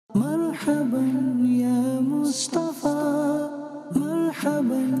مرحبا يا مصطفى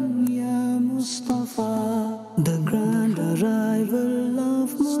مرحبا يا مصطفى The grand arrival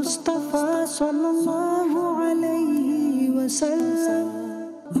of Mustafa sallallahu alayhi wa sallam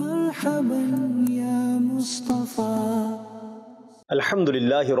مرحبا يا مصطفى الحمد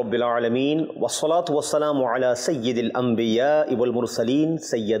لله رب العالمين والصلاة والسلام على سيد الأنبياء والمرسلين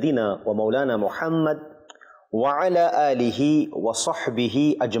سيدنا ومولانا محمد وعلى آله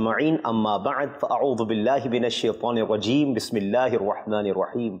وصحبه أجمعين أما بعد فأعوذ بالله من الشيطان الرجيم بسم الله الرحمن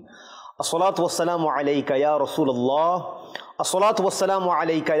الرحيم الصلاة والسلام عليك يا رسول الله الصلاة والسلام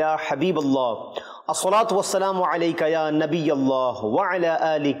عليك يا حبيب الله الصلاة والسلام عليك يا نبي الله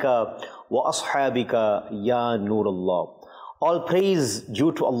وعلى آلك وأصحابك يا نور الله. All praise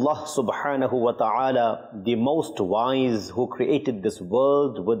due to Allah subhanahu wa ta'ala, the most wise, who created this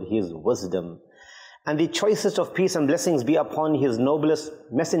world with His wisdom. And the choicest of peace and blessings be upon His noblest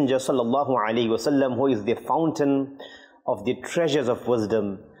messenger sallallahu alayhi wasallam, who is the fountain of the treasures of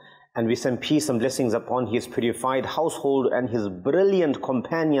wisdom. And we send peace and blessings upon His purified household and His brilliant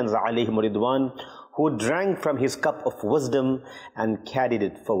companions alayhim ridwan, who drank from His cup of wisdom and carried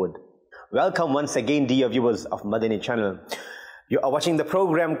it forward. Welcome once again, dear viewers of Madani Channel. You are watching the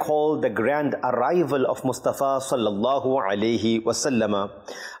program called The Grand Arrival of Mustafa sallallahu alayhi wasallam.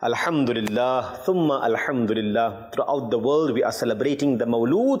 Alhamdulillah, thumma alhamdulillah. Throughout the world we are celebrating the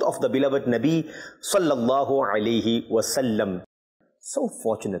Mawlood of the beloved Nabi sallallahu alayhi wasallam. So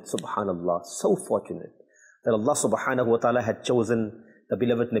fortunate, subhanallah, so fortunate that Allah subhanahu wa ta'ala had chosen the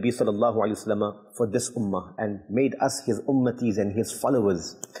beloved Nabi sallallahu alayhi wasallam for this ummah and made us His ummatis and His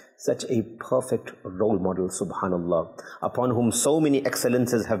followers. Such a perfect role model, subhanallah, upon whom so many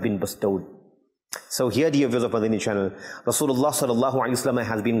excellences have been bestowed. So here, dear viewers of Madani Channel, Rasulullah sallallahu alayhi wasallam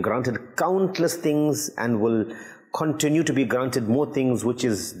has been granted countless things and will continue to be granted more things which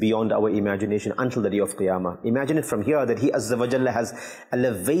is beyond our imagination until the day of Qiyamah. Imagine it from here that He Azza wa Jalla has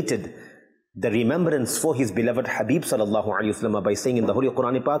elevated the remembrance for His beloved Habib sallallahu alayhi wasallam by saying in the Holy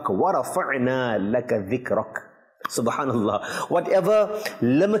Quran Pak, وَرَفَعْنَا لَكَ ذِكْرَكَ. Subhanallah, whatever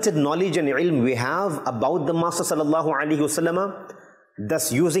limited knowledge and ilm we have about the Master sallallahu alaihi wasallam,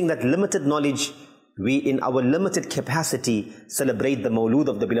 thus using that limited knowledge, we in our limited capacity celebrate the Mawlood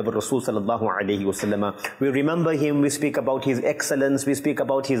of the beloved Rasul sallallahu alaihi wasallam. We remember him, we speak about his excellence, we speak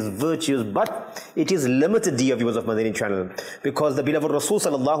about his virtues, but it is limited, dear viewers of Madani Channel, because the beloved Rasul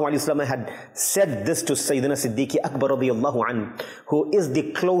sallallahu alaihi wasallam had said this to Sayyidina Siddiq Akbar radiyallahu an, who is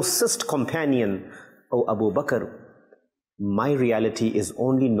the closest companion. O Abu Bakr, my reality is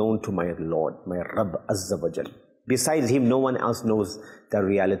only known to my Lord, my Rabb Azza wa Jal. Besides Him, no one else knows the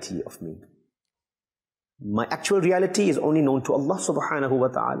reality of me. My actual reality is only known to Allah subhanahu wa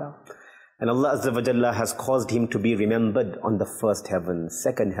ta'ala. And Allah Azza wa Jalla has caused him to be remembered on the first heaven,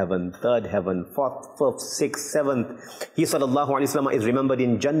 second heaven, third heaven, fourth, fifth, sixth, seventh. He sallallahu alayhi wa sallam is remembered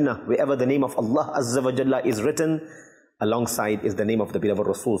in Jannah, wherever the name of Allah Azza wa Jalla is written. Alongside is the name of the beloved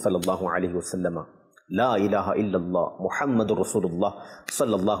Rasul sallallahu alayhi wa sallam. La ilaha illallah Muhammadur Rasulullah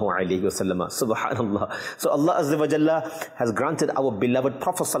sallallahu alayhi wa sallam. Subhanallah. So Allah Azza wa Jalla has granted our beloved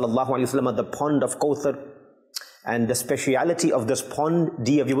Prophet sallallahu alayhi wa sallam the pond of Kawsar. And the speciality of this pond,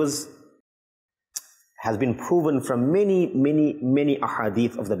 dear viewers, has been proven from many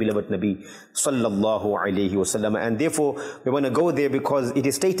ahadith of the beloved Nabi sallallahu alayhi wa sallam. And therefore we want to go there because it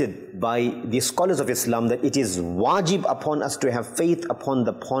is stated by the scholars of Islam that it is wajib upon us to have faith upon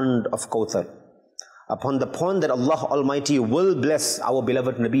the pond of Kawsar, upon the pond that Allah Almighty will bless our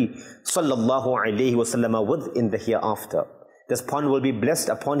beloved Nabi sallallahu alayhi wa sallam with in the hereafter. This pond will be blessed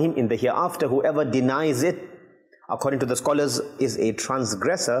upon him in the hereafter. Whoever denies it, according to the scholars, is a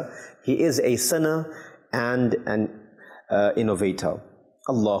transgressor, he is a sinner and an innovator.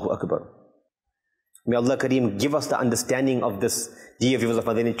 Allahu Akbar. May Allah Kareem give us the understanding of this, dear viewers of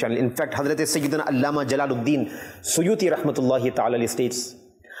Madani Channel. In fact, Hazrat Sayyidina Allama Jalaluddin Suyuti rahmatullahi ta'ala states,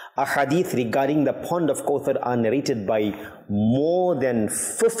 a hadith regarding the pond of Kawthar are narrated by more than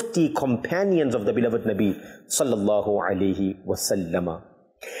 50 companions of the beloved Nabi sallallahu alayhi wasallam.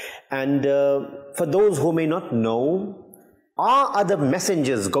 And for those who may not know, are other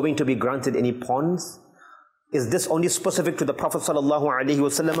messengers going to be granted any ponds? Is this only specific to the Prophet sallallahu alayhi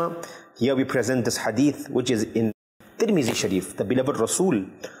wasallam? Here we present this hadith which is in Tirmizi Sharif. The beloved Rasul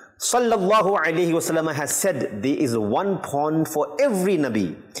sallallahu alayhi wasallam has said there is one pond for every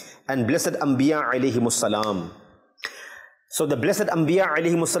Nabi and blessed Anbiya alayhimus salam. So the blessed Anbiya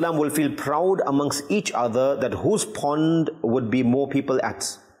alayhimus salam will feel proud amongst each other that whose pond would be more people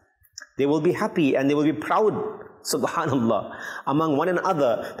at. They will be happy and they will be proud, subhanallah, among one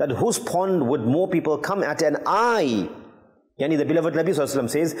another that whose pond would more people come at, and I Yani the beloved Nabi Sallallahu Alaihi Wasallam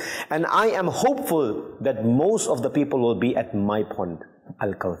says, and I am hopeful that most of the people will be at my pond,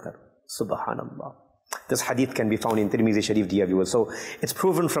 Al-Kawthar. Subhanallah. This hadith can be found in Tirmidhi Sharif, dear viewers. So it's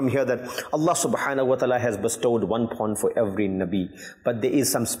proven from here that Allah subhanahu wa ta'ala has bestowed one pond for every Nabi. But there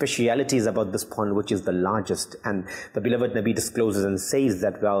is some specialities about this pond which is the largest. And the beloved Nabi discloses and says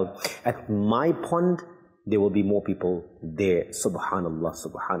that, well, at my pond, there will be more people there. Subhanallah,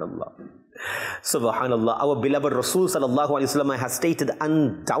 subhanallah. Subhanallah. Our beloved Rasul sallallahu alayhi wasallam has stated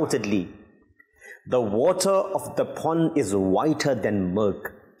undoubtedly, the water of the pond is whiter than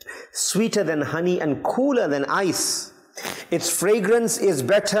milk, sweeter than honey and cooler than ice. Its fragrance is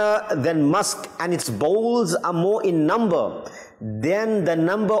better than musk and its bowls are more in number than the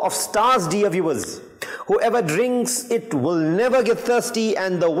number of stars, dear viewers. Whoever drinks it will never get thirsty,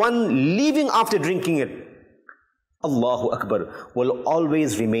 and the one leaving after drinking it, Allahu Akbar, will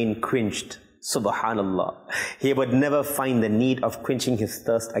always remain quenched. Subhanallah. He would never find the need of quenching his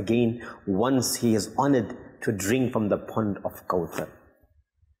thirst again once he is honored to drink from the pond of Kawthar.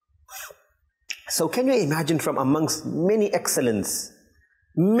 So can you imagine, from amongst many excellence,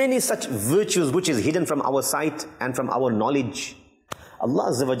 many such virtues which is hidden from our sight and from our knowledge,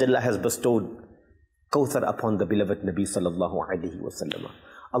 Allah Azza wa Jalla has bestowed Kawthar upon the beloved Nabi sallallahu alayhi wa sallam.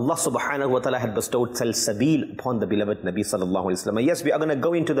 Allah subhanahu wa ta'ala had bestowed Salsabil upon the beloved Nabi sallallahu alayhi wa sallam. Yes, we are going to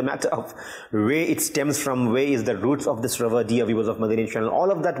go into the matter of where it stems from, where is the roots of this river, dear viewers of Madani Channel. All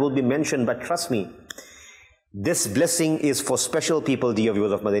of that will be mentioned, but trust me, this blessing is for special people, dear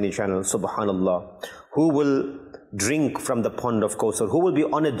viewers of Madani Channel, subhanallah, who will drink from the pond of Kawsar, who will be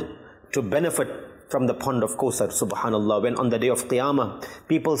honored to benefit from the pond of Kawsar, subhanallah, when on the day of Qiyamah,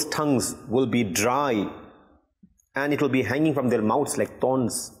 people's tongues will be dry and it will be hanging from their mouths like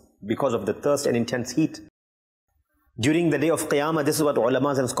thorns because of the thirst and intense heat. During the day of Qiyamah, this is what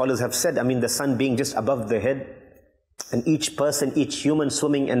ulamas and scholars have said, I mean the sun being just above the head, and each person, each human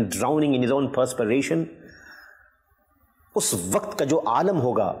swimming and drowning in his own perspiration, उस वक्त का जो आलम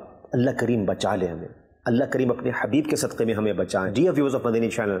होगा, अल्लाह करीम बचा ले हमें, अल्लाह करीम अपने हबीब के सदक़े में हमें बचाएं. Dear viewers of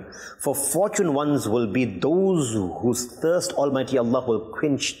Madani Channel, for fortune ones will be those whose thirst Almighty Allah will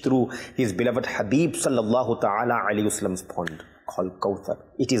quench through His beloved Habib sallallahu ta'ala alayhi wasallam's pond called Kawthar.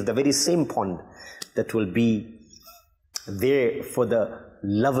 It is the very same pond that will be there for the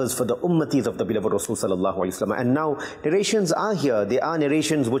lovers, for the ummatis of the beloved Rasul sallallahu alayhi wasallam. And now narrations are here. There are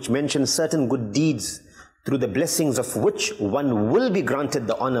narrations which mention certain good deeds through the blessings of which one will be granted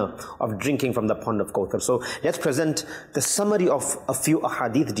the honor of drinking from the pond of Kawthar. So let's present the summary of a few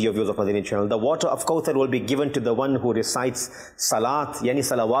ahadith, dear viewers of Madani Channel. The water of Kawthar will be given to the one who recites salat, yani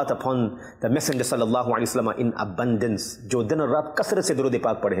salawat upon the Messenger sallallahu alaihi wasallam in abundance. Jo din aur raat kasrat se durud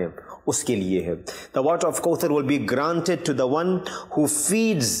pak padhe hain, uske liye hai. The water of Kawthar will be granted to the one who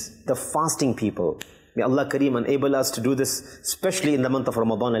feeds the fasting people. May Allah Kareem enable us to do this, especially in the month of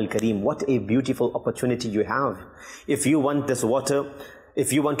Ramadan al-Kareem. What a beautiful opportunity you have. If you want this water,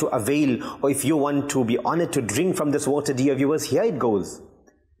 if you want to avail, or if you want to be honored to drink from this water, dear viewers, here it goes.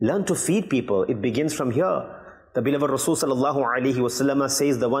 Learn to feed people. It begins from here. The beloved Rasul sallallahu alaihi wasallam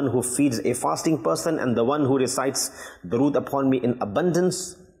says, the one who feeds a fasting person and the one who recites durood upon me in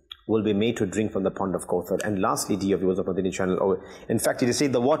abundance will be made to drink from the pond of Kawthar. And lastly, dear viewers of Madani Channel, in fact, it is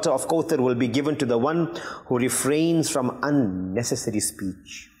said the water of Kawthar will be given to the one who refrains from unnecessary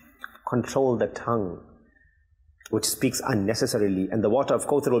speech. Control the tongue which speaks unnecessarily. And the water of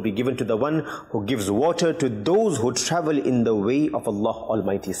Kawthar will be given to the one who gives water to those who travel in the way of Allah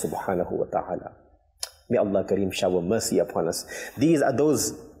Almighty subhanahu wa ta'ala. May Allah Kareem shower mercy upon us. These are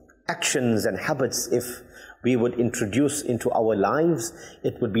those actions and habits, if we would introduce into our lives,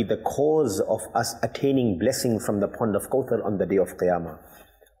 it would be the cause of us attaining blessing from the pond of Kawthar on the day of Qiyamah.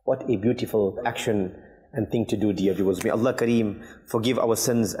 What a beautiful action and thing to do, dear viewers. May Allah Kareem forgive our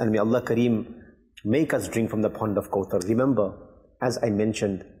sins, and may Allah Kareem make us drink from the pond of Kawthar. Remember, as I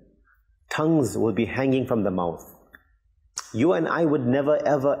mentioned, tongues will be hanging from the mouth. You and I would never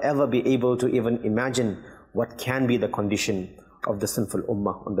ever be able to even imagine what can be the condition of the sinful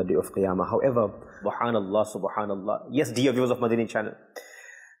ummah on the day of Qiyamah. However, subhanallah, subhanallah. Yes, dear viewers of Madani Channel.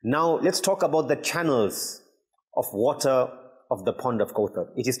 Now, let's talk about the channels of water of the pond of Kawthar.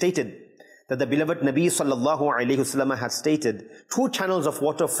 It is stated that the beloved Nabi sallallahu alayhi wasallam has stated, 2 channels of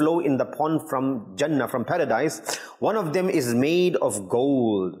water flow in the pond from Jannah, from paradise. One of them is made of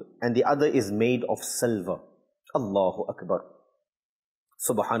gold and the other is made of silver. Allahu Akbar.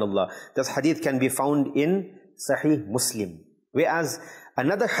 Subhanallah. This hadith can be found in Sahih Muslim. Whereas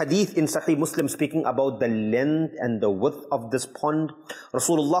another hadith in Sahih Muslim speaking about the length and the width of this pond,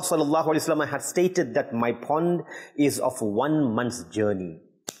 Rasulullah sallallahu alaihi wasallam had stated that my pond is of 1 month's journey.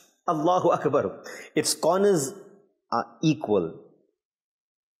 Allahu Akbar. Its corners are equal.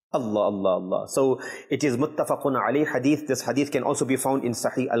 Allah, Allah, Allah. So it is muttafaqun alayh hadith. This hadith can also be found in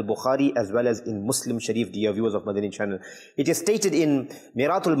Sahih al-Bukhari as well as in Muslim Sharif, dear viewers of Madani Channel. It is stated in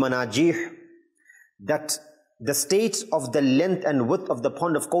Miratul Manajih that the state of the length and width of the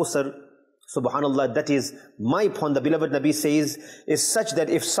pond of Kawsar, subhanallah, that is my pond, the beloved Nabi says, is such that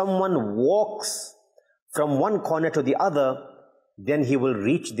if someone walks from one corner to the other, then he will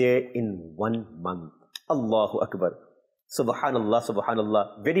reach there in 1 month. Allahu Akbar. Subhanallah,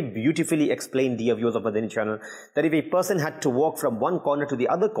 subhanallah. Very beautifully explained, dear viewers of Madani Channel, that if a person had to walk from one corner to the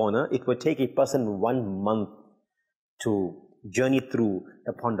other corner, it would take a person 1 month to journey through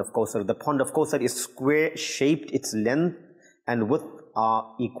the pond of Kawsar. The pond of Kawsar is square shaped, its length and width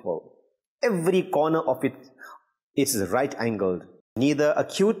are equal. Every corner of it is right angled, neither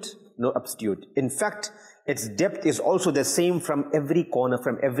acute nor obtuse. In fact, its depth is also the same from every corner,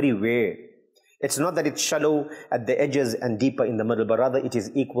 from everywhere. It's not that it's shallow at the edges and deeper in the middle, but rather it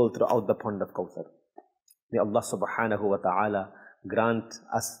is equal throughout the pond of Kawsar. May Allah subhanahu wa ta'ala grant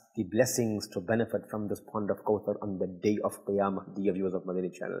us the blessings to benefit from this pond of Kawsar on the day of Qiyamah, dear viewers of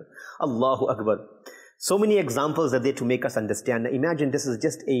Madani Channel. Allahu Akbar. So many examples are there to make us understand. Now imagine this is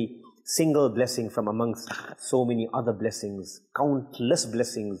just a single blessing from amongst so many other blessings, countless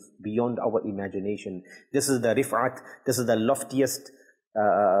blessings beyond our imagination. This is the rif'at, this is the loftiest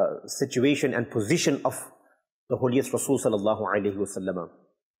situation and position of the holiest Rasul sallallahu alayhi wa sallam.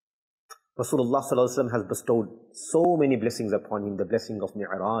 Rasulullah sallallahu alayhi wa sallam has bestowed so many blessings upon him. The blessing of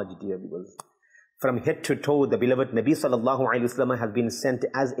Mi'raj, dear viewers. From head to toe, the beloved Nabi sallallahu alayhi wa sallam has been sent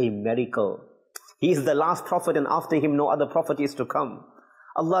as a miracle. He is the last prophet, and after him no other prophet is to come.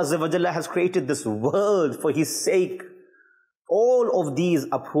 Allah Azza wa Jalla has created this world for his sake. All of these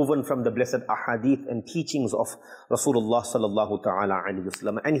are proven from the blessed ahadith and teachings of Rasulullah sallallahu ta'ala alayhi wa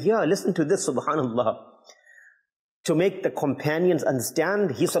sallam. And here, listen to this, subhanallah. To make the companions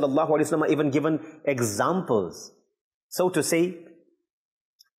understand, he sallallahu alayhi wa sallam even given examples. So to say,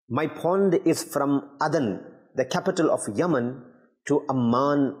 my pond is from Aden, the capital of Yemen, to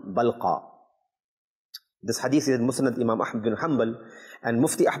Amman, Balqa. This hadith is in Musnad Imam Ahmad bin Hanbal, and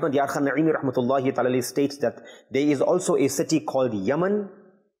Mufti Ahmad Yar Khan Na'imi rahmatullahi ta'ala states that there is also a city called Yemen,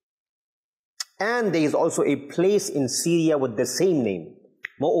 and there is also a place in Syria with the same name.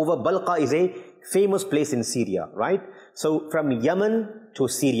 Moreover, Balqa is a famous place in Syria, right? So from Yemen to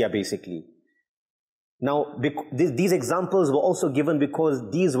Syria basically. Now, these examples were also given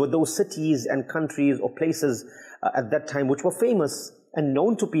because these were those cities and countries or places at that time which were famous and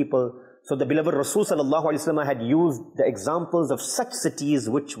known to people. So the beloved Rasul sallallahu alaihi wasallam had used the examples of such cities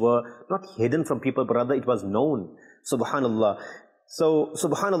which were not hidden from people, but rather it was known. Subhanallah. So,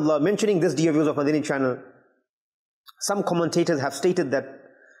 subhanallah, mentioning this, dear viewers of Madani Channel, some commentators have stated that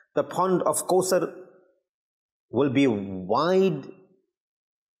the pond of Kawsar will be wide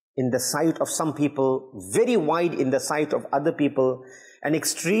in the sight of some people, very wide in the sight of other people, and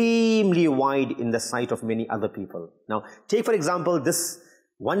extremely wide in the sight of many other people. Now, take for example this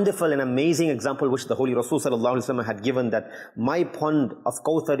wonderful and amazing example which the Holy Rasul sallallahu alaihi wasallam had given, that my pond of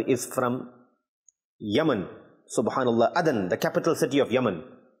Kawsar is from Yemen, subhanallah, Aden, the capital city of Yemen,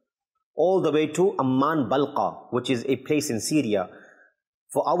 all the way to Amman, Balqa, which is a place in Syria.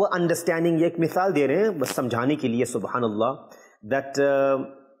 For our understanding, ye ek mithal de rahe hain, bas samjhane ke liye, subhanallah, that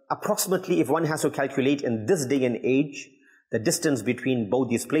approximately if one has to calculate in this day and age, the distance between both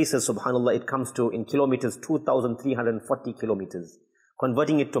these places, subhanallah, it comes to, in kilometers, 2,340 kilometers.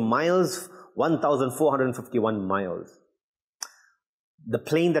 Converting it to miles, 1,451 miles. The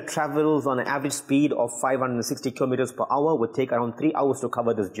plane that travels on an average speed of 560 kilometers per hour would take around 3 hours to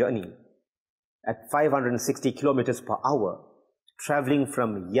cover this journey. At 560 kilometers per hour, traveling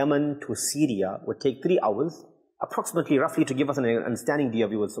from Yemen to Syria would take 3 hours, approximately, roughly, to give us an understanding, dear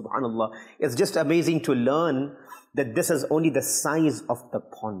viewers, subhanallah. It's just amazing to learn that this is only the size of the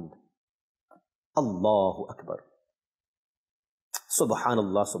pond. Allahu Akbar.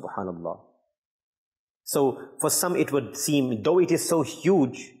 Subhanallah, subhanallah. So for some it would seem, though it is so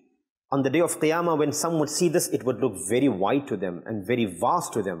huge, on the day of Qiyamah when some would see this, it would look very wide to them and very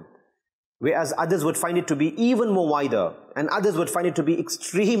vast to them. Whereas others would find it to be even more wider, and others would find it to be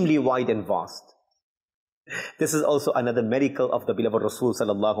extremely wide and vast. This is also another miracle of the beloved Rasul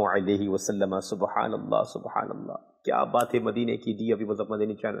sallallahu alayhi wa sallam. Subhanallah, subhanallah. Kya baat hai Madine ki, dear viewers of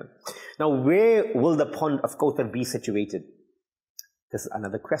Madani Channel. Now, where will the pond of Kawsar be situated? This is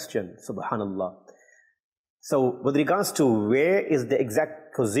another question, subhanallah. So, with regards to where is the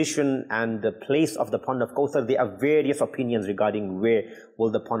exact position and the place of the pond of Kawsar, there are various opinions regarding where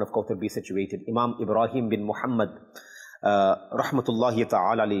will the pond of Kawsar be situated. Imam Ibrahim bin Muhammad, rahmatullahi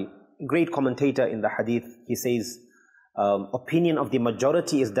ta'ala alayhi, great commentator in the hadith, he says, opinion of the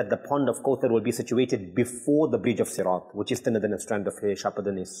majority is that the pond of Kawthar will be situated before the bridge of Sirat, which is thinner than a strand of hair, sharper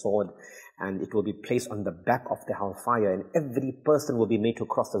than a sword, and it will be placed on the back of the hellfire, and every person will be made to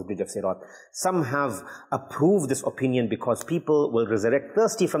cross this bridge of Sirat. Some have approved this opinion because people will resurrect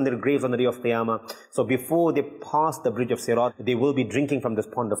thirsty from their graves on the day of Qiyamah. So before they pass the bridge of Sirat, they will be drinking from this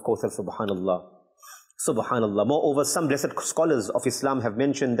pond of Kawthar, subhanallah. Subhanallah. Moreover, some blessed scholars of Islam have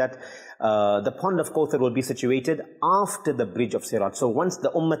mentioned that the pond of Kawthar will be situated after the bridge of Sirat. So once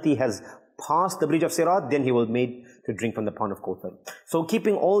the ummati has passed the bridge of Sirat, then he will be made to drink from the pond of Kawthar. So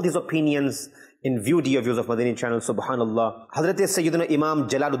keeping all these opinions in view, dear viewers of Madani Channel, subhanallah, Hazrat Sayyidina Imam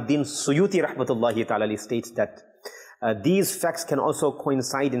Jalaluddin Suyuti rahmatullahi ta'ala states that these facts can also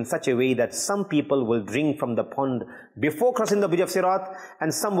coincide in such a way that some people will drink from the pond before crossing the bridge of Sirat,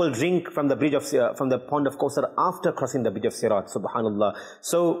 and some will drink from the pond of Kawsar after crossing the bridge of Sirat, subhanallah.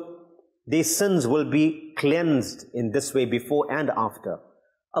 So their sins will be cleansed in this way before and after.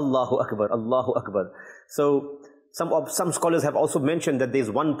 Allahu Akbar, Allahu Akbar. So some scholars have also mentioned that there is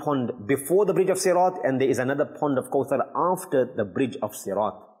one pond before the bridge of Sirat and there is another pond of Kawthar after the bridge of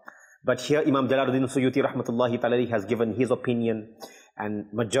Sirat. But here Imam Jalaluddin Suyuti rahmatullahi ta'ala has given his opinion, and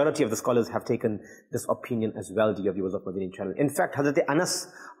majority of the scholars have taken this opinion as well, dear viewers of Madani Channel. In fact, Hazrat Anas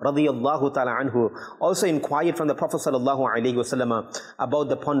radiyallahu ta'ala anhu also inquired from the Prophet sallallahu alayhi wasallam about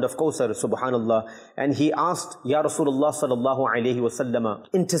the pond of Kawsar, subhanallah, and he asked, Ya Rasulullah sallallahu alayhi wasallam,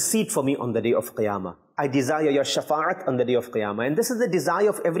 intercede for me on the day of Qiyamah. I desire your shafa'at on the day of Qiyamah. And this is the desire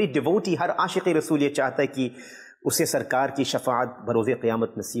of every devotee. Har ashiq-e Rasool ye chahta hai ki usse sarkar ki shafa'at baroze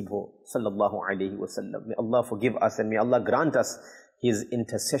qiyamat naseeb ho, sallallahu alayhi wa sallam. May Allah forgive us and may Allah grant us his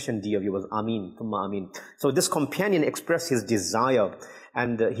intercession, dear viewers. Ameen, thumma ameen. So this companion expressed his desire,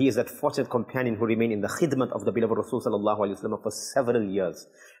 and he is that fortunate companion who remained in the khidmat of the beloved Rasul sallallahu alayhi wa sallam for several years.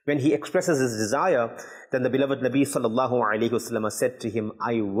 When he expresses his desire, then the beloved Nabi sallallahu alayhi wa sallam said to him,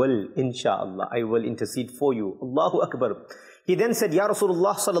 I will, insha'Allah, I will intercede for you. Allahu Akbar. He then said, Ya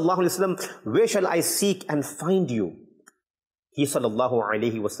Rasulullah sallallahu alayhi wa sallam, where shall I seek and find you? He sallallahu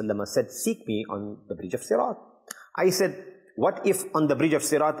alayhi wa sallam said, seek me on the bridge of Sirat. I said, what if on the bridge of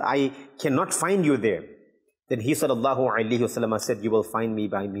Sirat I cannot find you there? Then he sallallahu alayhi wa sallam said, you will find me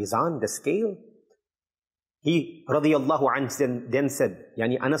by Mizan, the scale. He radiyallahu anhu then said,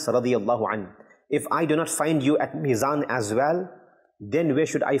 Yani Anas radiyallahu anhu, if I do not find you at Mizan as well, then where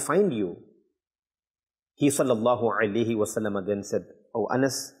should I find you? He sallallahu alayhi wa sallam then said, oh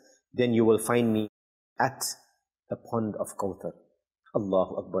Anas, then you will find me at the pond of Kawthar.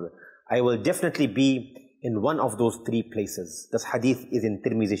 Allahu Akbar. I will definitely be in one of those three places. This hadith is in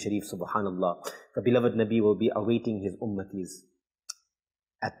Tirmizi Sharif, subhanallah. The beloved Nabi will be awaiting his ummatis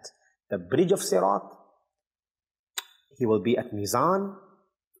at the bridge of Sirat, he will be at Mizan,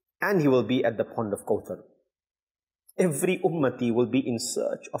 and he will be at the pond of Kawthar. Every ummati will be in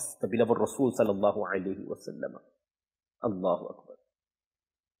search of the beloved Rasul sallallahu alayhi wa sallam. Allahu Akbar.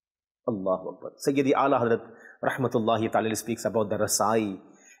 Allahu Akbar. Sayyidi Ala Hazrat rahmatullahi ta'ala speaks about the rasai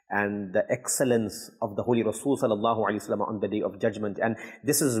and the excellence of the Holy Rasul sallallahu alayhi wa sallam on the Day of Judgment. And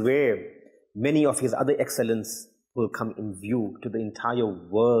this is where many of his other excellence will come in view to the entire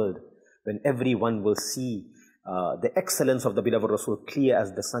world, when everyone will see the excellence of the beloved Rasul clear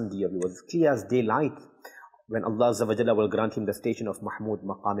as the sun, dear viewers, clear as daylight, when Allah Azza wa Jalla will grant him the station of Mahmud,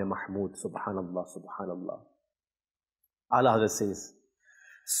 Maqam Mahmud. Subhanallah, Subhanallah. Allah says,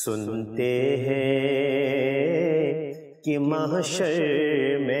 Sunte hai ki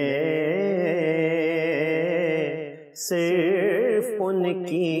mahshar mein sirf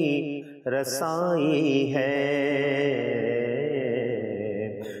unki rasai hai.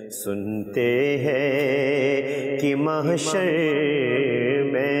 Sunte hai ki mahshar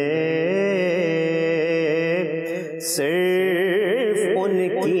mein सिर्फ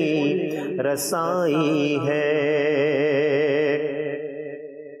उनकी रसाई है.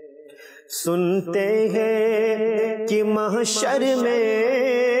 सुनते हैं कि महशर में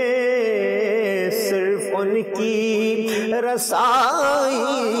सिर्फ उनकी रसाई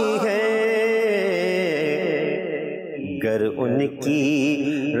है. गर उनकी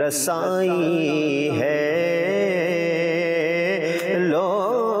रसाई है,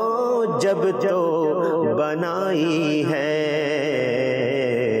 लो जब जो बनाई है.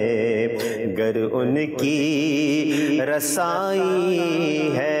 गर उनकी रसाई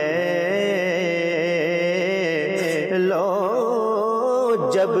है, लो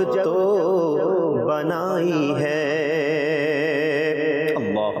जब तो बनाई है.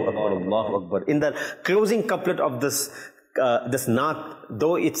 Allahu Akbar, Allahu Akbar. In the closing couplet of this this naat,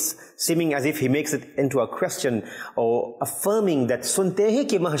 though it's seeming as if he makes it into a question or affirming that sunte hi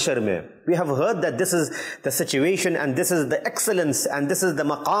ki mahshar mein, we have heard that this is the situation and this is the excellence and this is the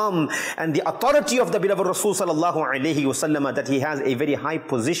maqam and the authority of the beloved Rasul sallallahu alayhi wasallam, that he has a very high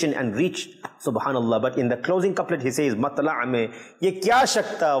position and reach, subhanallah. But in the closing couplet he says, matla' mein ye kya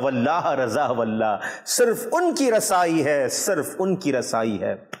shakta wallah raza wallah, sirf unki rasai hai, sirf unki rasai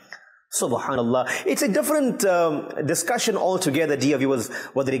hai. Subhanallah. It's a different discussion altogether, dear viewers,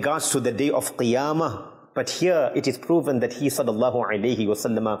 with regards to the day of Qiyamah. But here it is proven that he sallallahu alayhi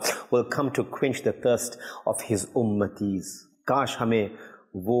wasallam will come to quench the thirst of his ummatis. Kash hame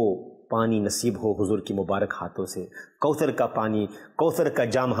wo pani nasib ho huzur ki mubarak haathon se. Kawsar ka pani, Kawsar ka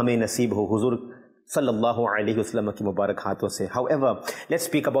jam hame nasib ho huzur sallallahu alayhi wasallam ki mubarak haathon se. However, let's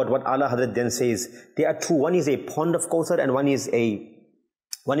speak about what Ala Hazrat then says. There are two. One is a pond of Kawsar and one is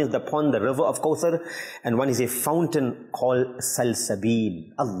the pond, the river of Kawsar, and one is a fountain called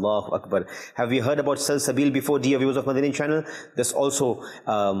Salsabil. Allahu Akbar. Have you heard about Salsabil before, dear viewers of Madani Channel? This also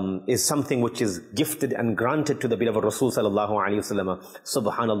is something which is gifted and granted to the beloved Rasul sallallahu alayhi wasallam.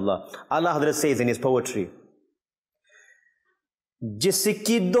 Subhanallah. Allah Hazrat says in his poetry,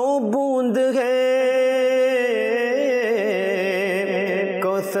 Jiski do boond hai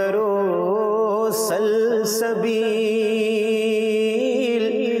Kawsaro Salsabil,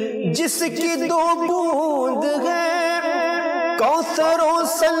 जिसकी दो बूंद है कौसर और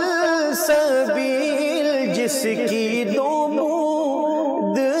सलसबील, जिसकी दो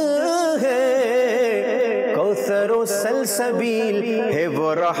बूंद है कौसर और सलसबील, है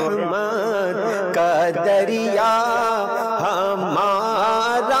वो रहमत का दरिया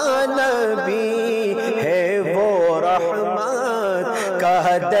हमारा नबी, है वो रहमत का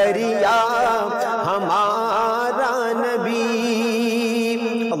दरिया हमारा नबी.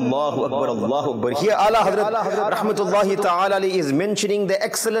 Allahu Akbar, Allahu Akbar. Here Ala Hazrat Rahmatullahi Ta'ala is mentioning the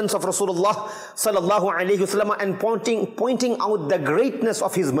excellence of Rasulullah Sallallahu Alaihi Wasallam and pointing out the greatness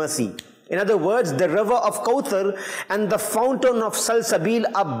of his mercy. In other words, the river of Kawthar and the fountain of Salsabil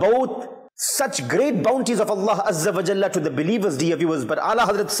are both such great bounties of Allah Azza wa Jalla to the believers, dear viewers. But Ala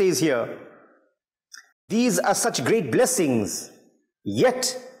Hazrat says here, these are such great blessings,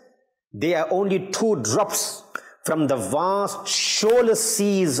 yet they are only two drops from the vast shoreless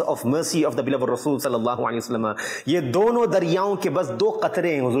seas of mercy of the beloved Rasul sallallahu alaihi wasallam. ये दोनों दरियाओं के बस दो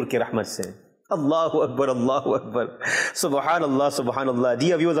कतरे हैं हुजूर की रहमत से. Allahu Akbar, Allahu Akbar. Subhanallah, Subhanallah.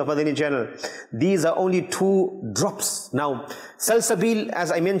 Dear viewers of Madani Channel, these are only two drops. Now, Salsabil,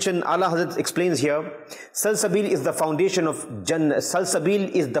 as I mentioned, Allah Hazrat explains here, Salsabil is the foundation of Jannah. Salsabil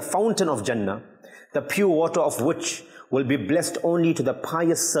is the fountain of Jannah, the pure water of which will be blessed only to the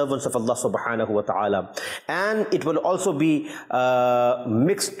pious servants of Allah subhanahu wa ta'ala. And it will also be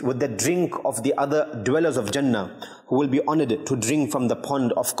mixed with the drink of the other dwellers of Jannah, who will be honored to drink from the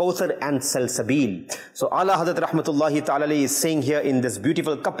pond of Kawthar and Salsabil. So Allah Hazrat Rahmatullahi Ta'ala is saying here in this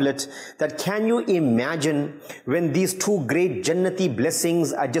beautiful couplet that can you imagine when these two great Jannati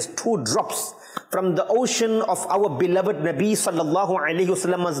blessings are just two drops from the ocean of our beloved Nabi sallallahu alayhi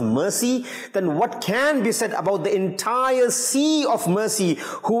wasallam's mercy, then what can be said about the entire sea of mercy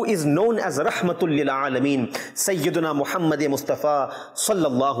who is known as Rahmatul lil Alameen, Sayyiduna Muhammad Mustafa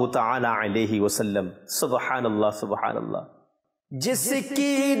sallallahu ta'ala alayhi wasallam. Subhanallah, Subhanallah.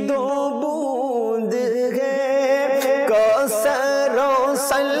 जिसकी दो बूंद है कौसर और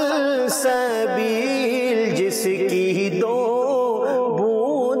सलसबील, जिसकी दो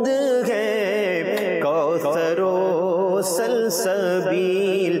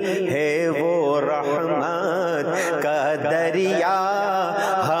सलसबील, है वो रहमत का दरिया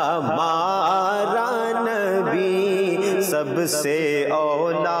हमारा नबी, सबसे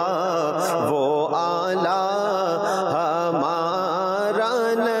औला वो आला हमारा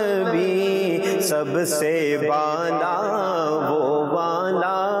नबी, सबसे बाला वो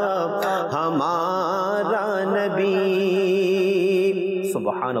वाला हमारा नबी.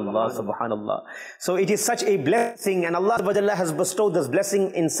 Subhanallah, Subhanallah. So it is such a blessing, and Allah has bestowed this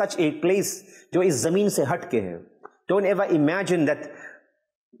blessing in such a place जो इस ज़मीन से हट के है. Don't ever imagine that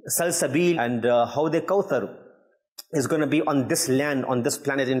Salsabil and Hawd Kawthar is going to be on this land, on this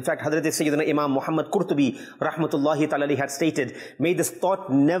planet. In fact, Hazrat Sayyidina Imam Muhammad Qurtubi Rahmatullahi Ta'ala had stated, may this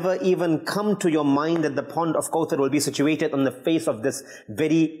thought never even come to your mind that the pond of Kawthar will be situated on the face of this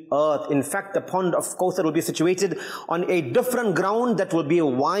very earth. In fact, the pond of Kawthar will be situated on a different ground that will be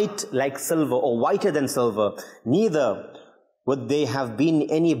white like silver or whiter than silver. Neither would there have been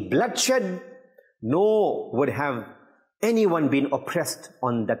any bloodshed, nor would have anyone been oppressed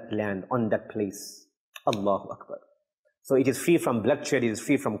on that land, on that place. Allahu Akbar. So it is free from bloodshed, it is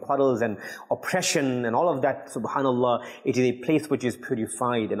free from quarrels and oppression and all of that, subhanallah. It is a place which is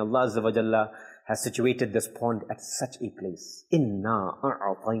purified, and Allah Azza wa Jalla has situated this pond at such a place. Inna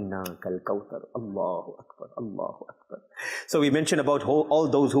a'ataynaka al-kawthar. Allahu Akbar, Allahu Akbar. So we mentioned about all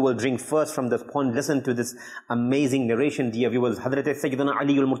those who will drink first from this pond. Listen to this amazing narration, dear viewers. Hazrat Sayyidina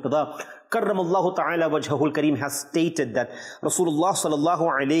Ali al-Murtada, karramallahu ta'ala wajhahul kareem, has stated that Rasulullah sallallahu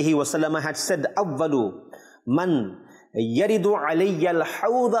alayhi wa sallam had said, awwalu man yaridu alayya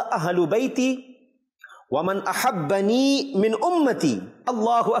al-hawda ahlu bayti وَمَنْ أَحَبَّنِي مِنْ أُمَّتِي.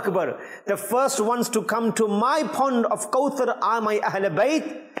 Allahu Akbar. The first ones to come to my pond of Kawthar are my Ahl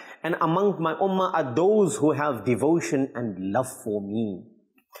Bayt, and among my ummah are those who have devotion and love for me.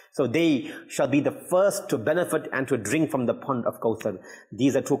 So they shall be the first to benefit and to drink from the pond of Kawthar.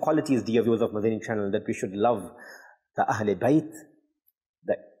 These are two qualities, dear viewers of Madani Channel, that we should love the Ahl Bayt,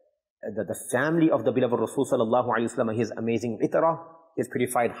 the family of the beloved Rasul sallallahu alayhi wa sallam, his amazing itra, his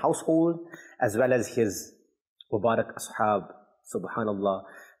purified household, as well as his Mubarak ashab, subhanallah,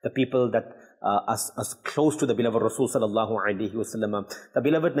 the people that are close to the beloved Rasul sallallahu alayhi wa sallam. The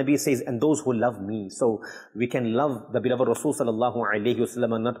beloved Nabi says, and those who love me. So we can love the beloved Rasul sallallahu alayhi wa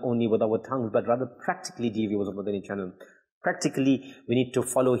sallam not only with our tongues, but rather practically, dear viewers of Madani Channel. Practically, we need to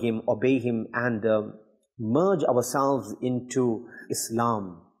follow him, obey him, and merge ourselves into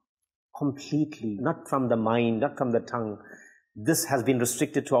Islam completely, not from the mind, not from the tongue. This has been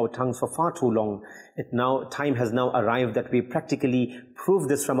restricted to our tongues for far too long. Time has now arrived that we practically prove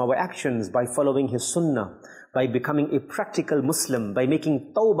this from our actions by following his sunnah, by becoming a practical Muslim, by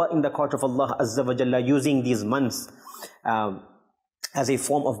making tawbah in the court of Allah Azza wa Jalla, using these months as a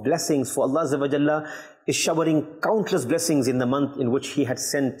form of blessings. For Allah Azza wa Jalla is showering countless blessings in the month in which he had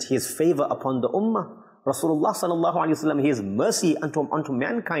sent his favor upon the ummah. Rasulullah sallallahu alayhi wa sallam, his mercy unto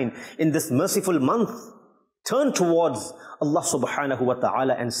mankind in this merciful month. Turn towards Allah subhanahu wa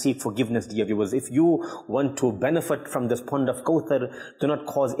ta'ala and seek forgiveness, dear viewers. If you want to benefit from this pond of Kawthar, do not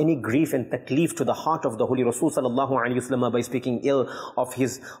cause any grief and taklif to the heart of the Holy Rasul sallallahu alayhi wa sallam by speaking ill of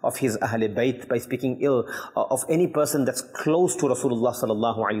his Ahl Bayt, by speaking ill of any person that's close to Rasulullah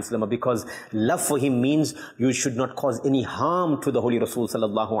sallallahu alayhi wa sallam, because love for him means you should not cause any harm to the Holy Rasul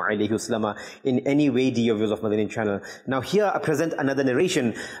sallallahu alayhi wa sallam in any way, dear viewers of Madani Channel. Now here I present another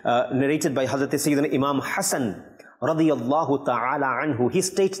narration narrated by Hazrat Sayyidina Imam Hassan radiyallahu ta'ala anhu. He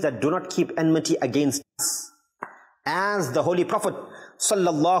states that do not keep enmity against us, as the Holy Prophet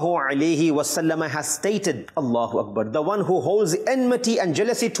sallallahu alayhi wasallam has stated. Allahu Akbar. The one who holds enmity and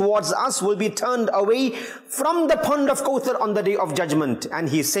jealousy towards us will be turned away from the pond of Kawthar on the day of judgment. And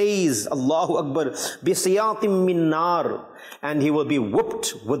he says, Allahu Akbar, bisiyatim min nar, and he will be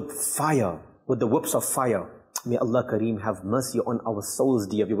whipped with fire, with the whips of fire. May Allah Kareem have mercy on our souls,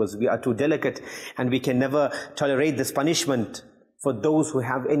 dear viewers. We are too delicate and we can never tolerate this punishment for those who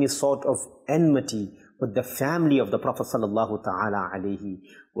have any sort of enmity with the family of the Prophet sallallahu ta'ala alayhi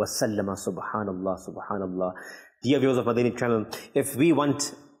wa sallam. Subhanallah, subhanallah. Dear viewers of Madani Channel, if we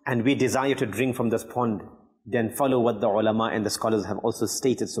want and we desire to drink from this pond, then follow what the ulama and the scholars have also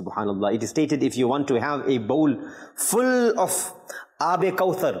stated, subhanallah. It is stated, if you want to have a bowl full of Abe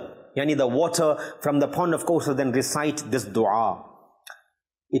Kawthar, yani the water from the pond of Kawsar, then recite this dua.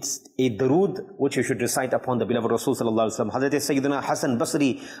 It's a durood which you should recite upon the beloved Rasul sallallahu alaihi wasallam. Hazrat Sayyidina Hasan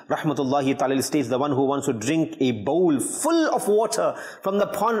Basri rahmatullahi ta'ala states, the one who wants to drink a bowl full of water from the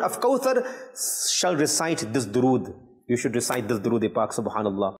pond of Kawthar shall recite this durood. You should recite this durood pak,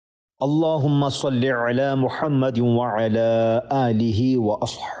 subhanallah. اللهم صل على محمد وعلى آله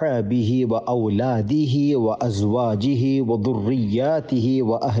وأصحابه وأولاده وأزواجه وذرياته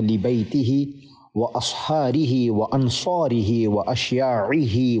وأهل بيته وأصحاره وأنصاره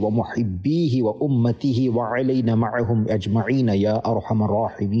وأشياعه ومحبيه وأمته وعلينا معهم أجمعين يا أرحم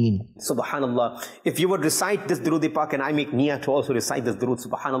الراحمين. Subhanallah. If you would recite this Durood Pak, and I make niyyah to also recite this Durood,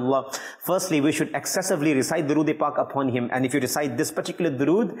 subhanallah, firstly we should excessively recite Durood Pak upon him, and if you recite this particular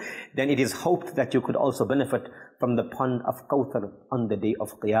Durood, then it is hoped that you could also benefit from the pond of Kawthar on the day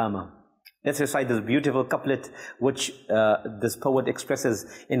of Qiyamah. Let's recite this beautiful couplet which this poet expresses,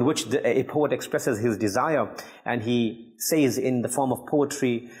 in which a poet expresses his desire, and he says in the form of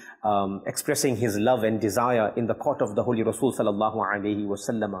poetry, expressing his love and desire in the court of the Holy Rasul sallallahu alayhi wa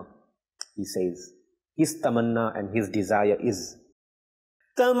sallam. He says, his tamanna and his desire is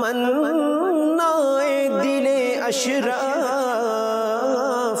tamanna dile ashraf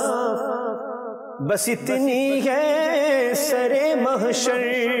bas itni hai sare mahshar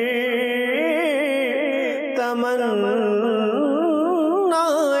तमन्नाए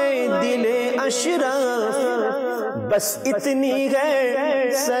दिले अशरफ बस इतनी है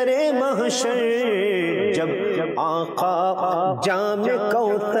सरे महशर जब आका जाम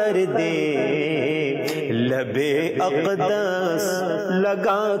कौसर दे लबे अक़दस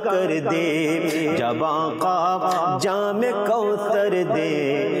लगा कर दे जब आका जाम कौसर दे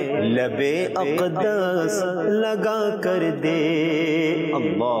लबे अक़दस लगा कर दे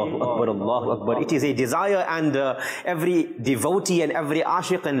Allahu Akbar Allahu Akbar. It is a desire and every devotee and every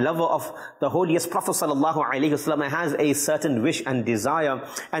ashiq and lover of the holiest Prophet sallallahu alaihi wasallam has a certain wish and desire,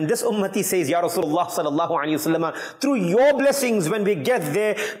 and this ummati says, Ya Rasulullah sallallahu alaihi wasallam, through your blessings when we get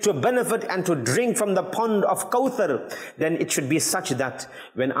there to benefit and to drink from the pond of Kawsar, then it should be such that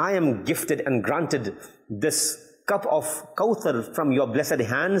when I am gifted and granted this cup of Kawsar from your blessed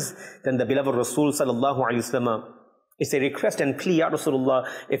hands, then the beloved Rasul sallallahu alaihi wasallam, it's a request and plea, Ya Rasulullah,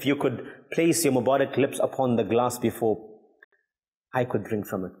 if you could place your Mubarak lips upon the glass before I could drink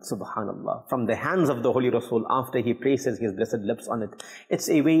from it. Subhanallah. From the hands of the Holy Rasul after he places his blessed lips on it. It's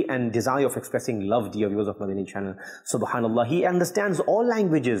a way and desire of expressing love, dear viewers of Madani Channel. Subhanallah. He understands all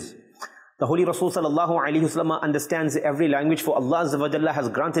languages. The Holy Rasul sallallahu alaihi wasallam understands every language, for Allah Azza wa Jalla has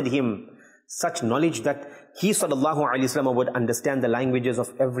granted him such knowledge that he sallallahu alaihi wasallam would understand the languages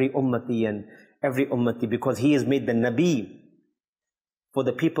of every ummati and every ummati, because he is made the Nabi for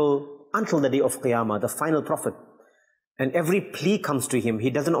the people until the day of Qiyamah, the final prophet. And every plea comes to him. He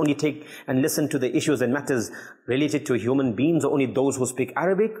doesn't only take and listen to the issues and matters related to human beings or only those who speak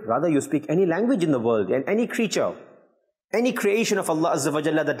Arabic. Rather, you speak any language in the world and any creature, any creation of Allah Azza wa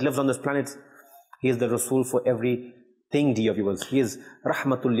Jalla that lives on this planet. He is the Rasul for everything, dear viewers. He is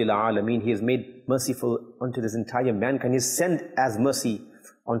Rahmatul lil Alameen. He is made merciful unto this entire mankind. He is sent as mercy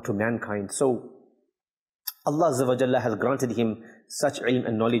unto mankind. So Allah Azza wa Jalla has granted him such ilm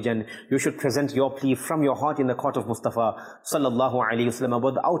and knowledge, and you should present your plea from your heart in the court of Mustafa sallallahu alaihi wasallam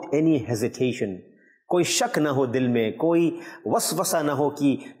without any hesitation. कोई शक ना हो दिल में, कोई वसवसा ना हो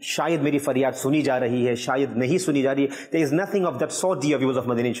कि शायद मेरी फरियाद सुनी जा रही है, शायद नहीं सुनी जा रही है. There is nothing of that sort, dear viewers of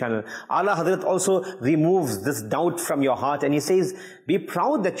Madani Channel. Allah Hazrat also removes this doubt from your heart, and he says, be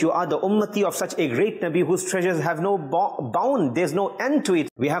proud that you are the ummati of such a great Nabi whose treasures have no bound, there's no end to it.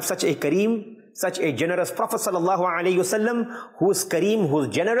 We have such a Kareem, such a generous Prophet sallallahu alaihi wasallam, who is Kareem, who is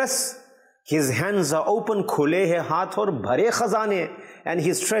generous. His hands are open, khule hai haath aur bhare khazane, and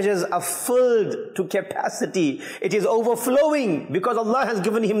his treasures are filled to capacity. It is overflowing because Allah has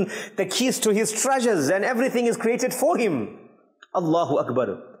given him the keys to his treasures and everything is created for him. Allahu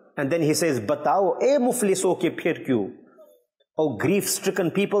Akbar. And then he says, Batao, e mufliso ke phir kyun? O grief-stricken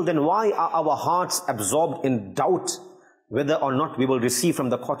people, then why are our hearts absorbed in doubt whether or not we will receive from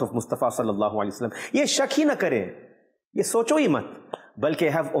the court of Mustafa sallallahu alaihi wasallam? Ye shak hi na kare, ye socho hi mat, balki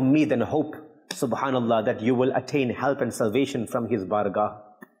have ummeed and hope, subhanallah, that you will attain help and salvation from his bargah.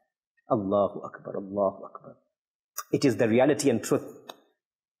 Allahu Akbar, Allahu Akbar. It is the reality and truth.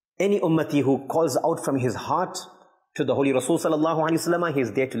 Any ummati who calls out from his heart to the Holy Rasul sallallahu alaihi wasallam, he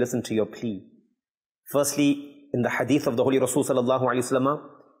is there to listen to your plea. Firstly, in the hadith of the Holy Rasul sallallahu alaihi wasallam,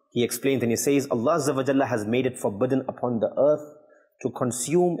 he explains and he says, Allah Azza wa Jalla has made it forbidden upon the earth to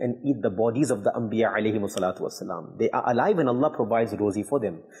consume and eat the bodies of the Anbiya alayhi salatu wasalam. They are alive and Allah provides rozi for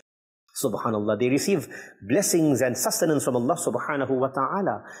them. Subhanallah, they receive blessings and sustenance from Allah subhanahu wa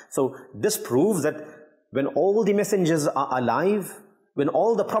ta'ala. So this proves that when all the messengers are alive, when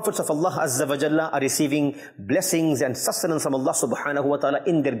all the prophets of Allah Azza wa Jalla are receiving blessings and sustenance from Allah subhanahu wa ta'ala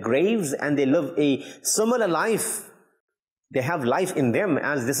in their graves, and they live a similar life, they have life in them,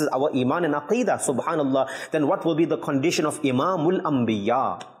 as this is our iman and aqidah, subhanallah, then what will be the condition of Imamul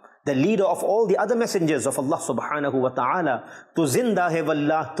Anbiya, the leader of all the other messengers of Allah subhanahu wa ta'ala? Tu zinda hai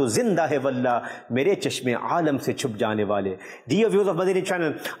wallah, tu zinda hai wallah, mere chashme aalam se chup jaane wale. Dear viewers of Madani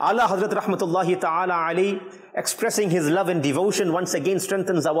Channel, Allah Hazrat rahmatullahi ta'ala alayhi, expressing his love and devotion, once again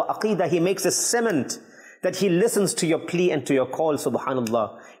strengthens our aqidah. He makes a cement that he listens to your plea and to your call,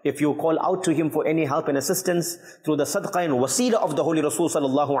 subhanallah. If you call out to him for any help and assistance through the sadaqah and wasila of the Holy Rasul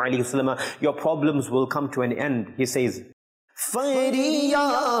sallallahu alayhi wasallam, your problems will come to an end. He says,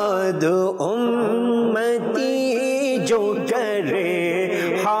 फरियाद उम्मती जो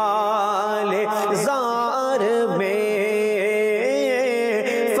करे हाल jar में,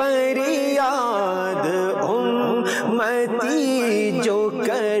 फरियाद उम्मती जो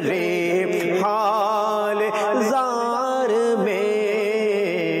करे हाल jar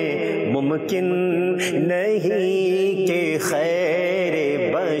में, मुमकिन नहीं कि खैर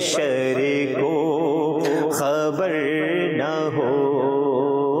बशर को खबर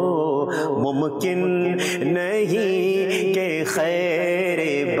मुमकिन नहीं कि खैर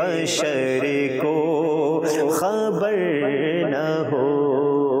बशर को खबर न हो,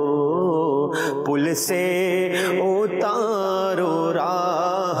 पुल से उतारो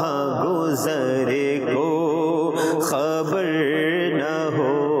नौज़र को खबर न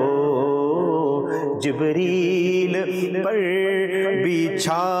हो, जिब्रील पर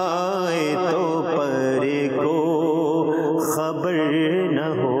बिछाए तो पर को खबर न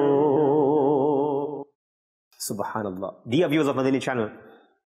हो. Subhanallah. Dear viewers of Madani Channel,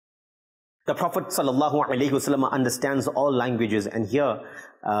 the Prophet ﷺ understands all languages, and here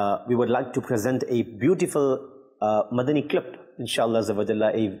we would like to present a beautiful Madani clip, inshallah,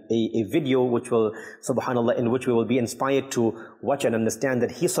 a video which will, subhanallah, in which we will be inspired to watch and understand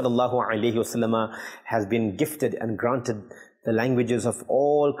that he ﷺ has been gifted and granted the languages of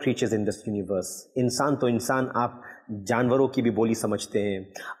all creatures in this universe. इंसान तो इंसान, आप जानवरों की भी बोली समझते हैं,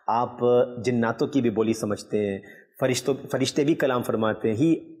 आप जिन्नातों की भी बोली समझते हैं, फरिश्ते भी कलाम फरमाते हैं. He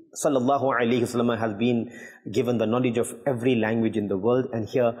sallallahu alayhi wasallam has been given the knowledge of every language in the world, and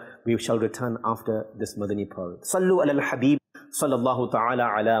here we shall return after this Madani Pearl. Sallu ala al-Habib sallallahu ta'ala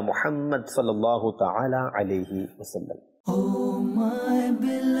ala Muhammad sallallahu ta'ala alayhi wasallam. Oh my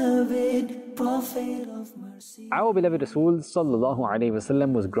beloved Prophet of mercy. Our beloved Rasul sallallahu alayhi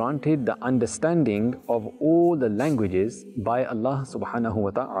wasallam was granted the understanding of all the languages by Allah subhanahu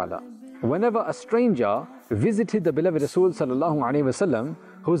wa ta'ala. Whenever a stranger visited the beloved Rasul sallallahu alayhi wasallam,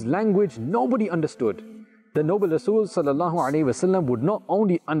 whose language nobody understood, the noble Rasul sallallahu alayhi wasallam would not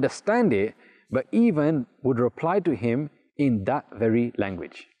only understand it, but even would reply to him in that very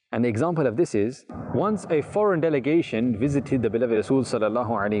language. And the example of this is, once a foreign delegation visited the beloved Rasul sallallahu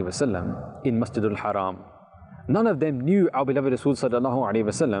alayhi wasallam in Masjidul Haram. None of them knew our beloved Rasul sallallahu alayhi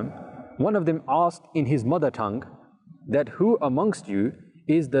wasallam. One of them asked in his mother tongue that who amongst you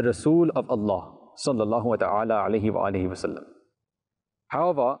is the Rasul of Allah sallallahu ta'ala alayhi wa alihi wasallam.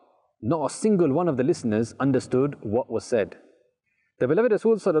 However, not a single one of the listeners understood what was said. The beloved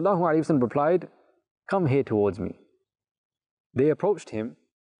Rasul sallallahu alayhi wasallam replied, "Come here towards me." They approached him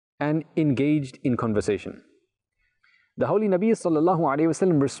and engaged in conversation. The Holy Nabi sallallahu alayhi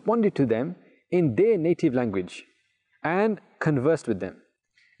wasallam responded to them in their native language and conversed with them.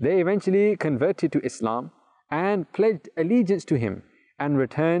 They eventually converted to Islam and pledged allegiance to him and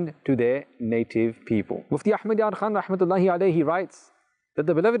returned to their native people. Mufti Ahmad Yar Khan rahmatullahi alayhi writes that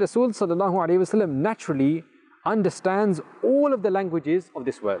the beloved Rasul sallallahu alayhi wasallam naturally understands all of the languages of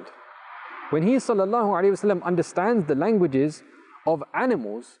this world. When he sallallahu alayhi wasallam understands the languages of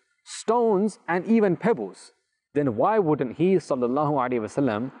animals, stones and even pebbles, then why wouldn't he sallallahu alayhi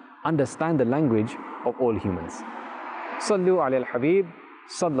wasallam understand the language of all humans? Sallu ala al-Habib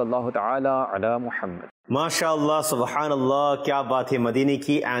sallallahu ta'ala ala Muhammad. MashaAllah, subhanallah, kya baat hai Madini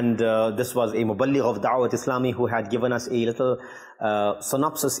ki. And this was a Muballigh of Da'wat Islami who had given us a little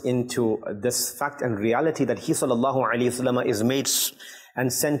synopsis into this fact and reality that he sallallahu alayhi wasallam is made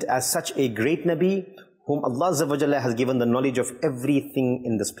and sent as such a great Nabi whom Allah Azza wa Jalla has given the knowledge of everything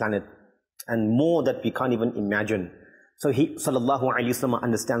in this planet and more that we can't even imagine. So he sallallahu alayhi wasallam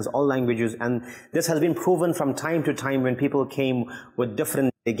understands all languages, and this has been proven from time to time when people came with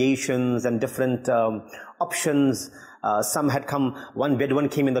different delegations and different options. Some had come, one Bedouin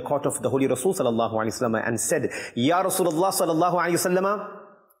came in the court of the Holy Rasul sallallahu alayhi wasallam and said, "Ya Rasulullah sallallahu alayhi wasallam."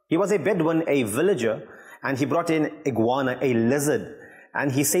 He was a Bedouin, a villager, and he brought in iguana, a lizard.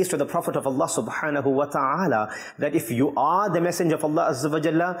 And he says to the Prophet of Allah subhanahu wa ta'ala that if you are the messenger of Allah azza wa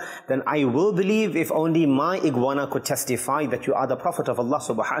jalla, then I will believe if only my iguana could testify that you are the Prophet of Allah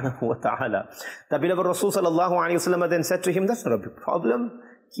subhanahu wa ta'ala. The beloved Rasul sallallahu alayhi wa sallam then said to him, "That's not a big problem.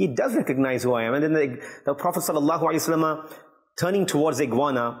 He does recognize who I am." And then the Prophet sallallahu alayhi wa sallam turning towards the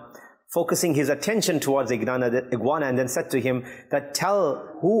iguana, focusing his attention towards the iguana, and then said to him that, "Tell,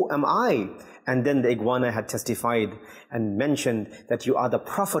 who am I?" And then the iguana had testified and mentioned that you are the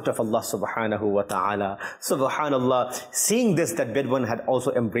Prophet of Allah subhanahu wa ta'ala. Subhanallah. Seeing this, that Bedouin had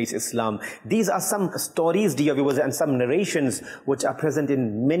also embraced Islam. These are some stories, dear viewers, and some narrations which are present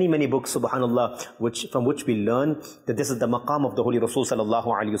in many, many books, subhanallah, from which we learn that this is the maqam of the Holy Rasul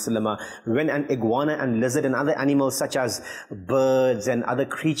sallallahu alayhi wasallam. When an iguana and lizard and other animals such as birds and other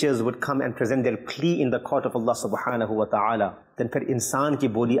creatures would come and present their plea in the court of Allah subhanahu wa ta'ala, then फिर इंसान की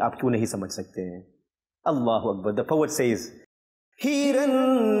बोली आप क्यों नहीं समझ सकते हैं? Allahu Akbar. The poet says, हिरन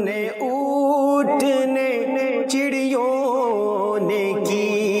ने ऊँट ने चिड़ियों ने की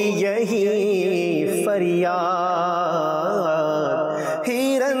यही फरियाद,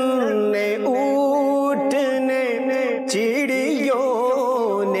 हिरन ने ऊँट ने चिड़ियों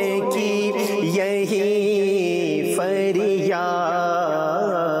ने की यही फरियाद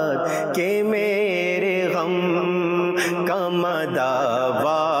के मेरे गम का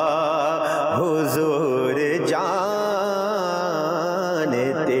मदावा हुजूर जानते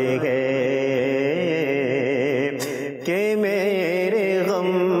हैं, के मेरे गम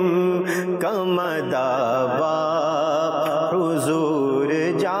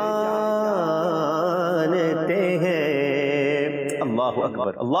Allahu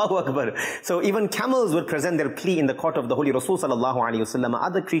Akbar, Allahu Akbar. So even camels would present their plea in the court of the Holy Rasul sallallahu alayhi wasallam,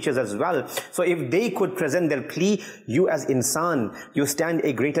 other creatures as well. So if they could present their plea, you as insan, you stand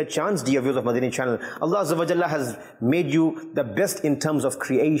a greater chance, dear viewers of Madani Channel. Allah Azza wa Jalla has made you the best in terms of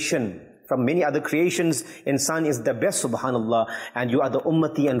creation. From many other creations, insan is the best, subhanallah, and you are the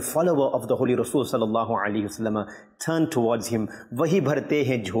ummati and follower of the Holy Rasul sallallahu alayhi wasallam. Turn towards him. वही भरते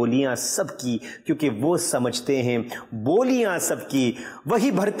हैं झोलियां सबकी, क्योंकि वो समझते हैं बोलियां सबकी.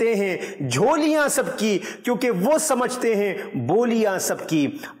 वही भरते हैं झोलियां सबकी, क्योंकि वो समझते हैं बोलियां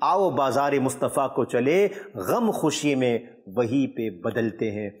सबकी. आओ बाजार मुस्तफ़ा को चले, गम खुशी में वही पे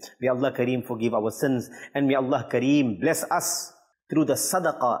बदलते हैं. May Allah Kareem forgive our sins, and may Allah Kareem bless us through the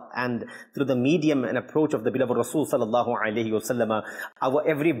sadaqah and through the medium and approach of the beloved Rasul sallallahu alayhi wasallam. Our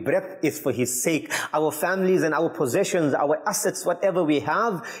every breath is for his sake. Our families and our possessions, our assets, whatever we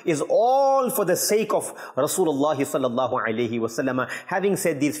have, is all for the sake of Rasulullah sallallahu alayhi wasallam. Having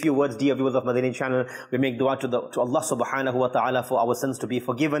said these few words, dear viewers of Madani Channel, we make dua to Allah subhanahu wa ta'ala for our sins to be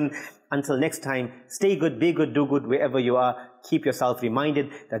forgiven. Until next time, stay good, be good, do good wherever you are. Keep yourself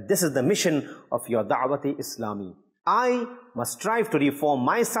reminded that this is the mission of your Da'wat-e-Islami. I must strive to reform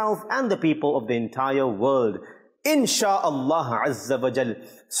myself and the people of the entire world. Insha'Allah Azza wa Jal.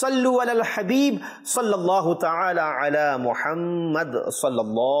 Sallu ala al-Habib, sallallahu ta'ala ala Muhammad,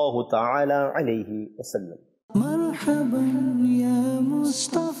 sallallahu ta'ala alayhi wa sallam. Marhaban ya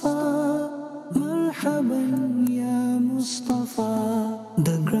Mustafa, marhaban ya Mustafa.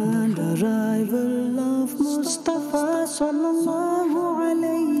 The grand arrival of Mustafa, sallallahu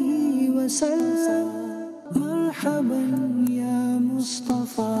alayhi wa sallam. مرحبا يا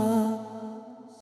مصطفى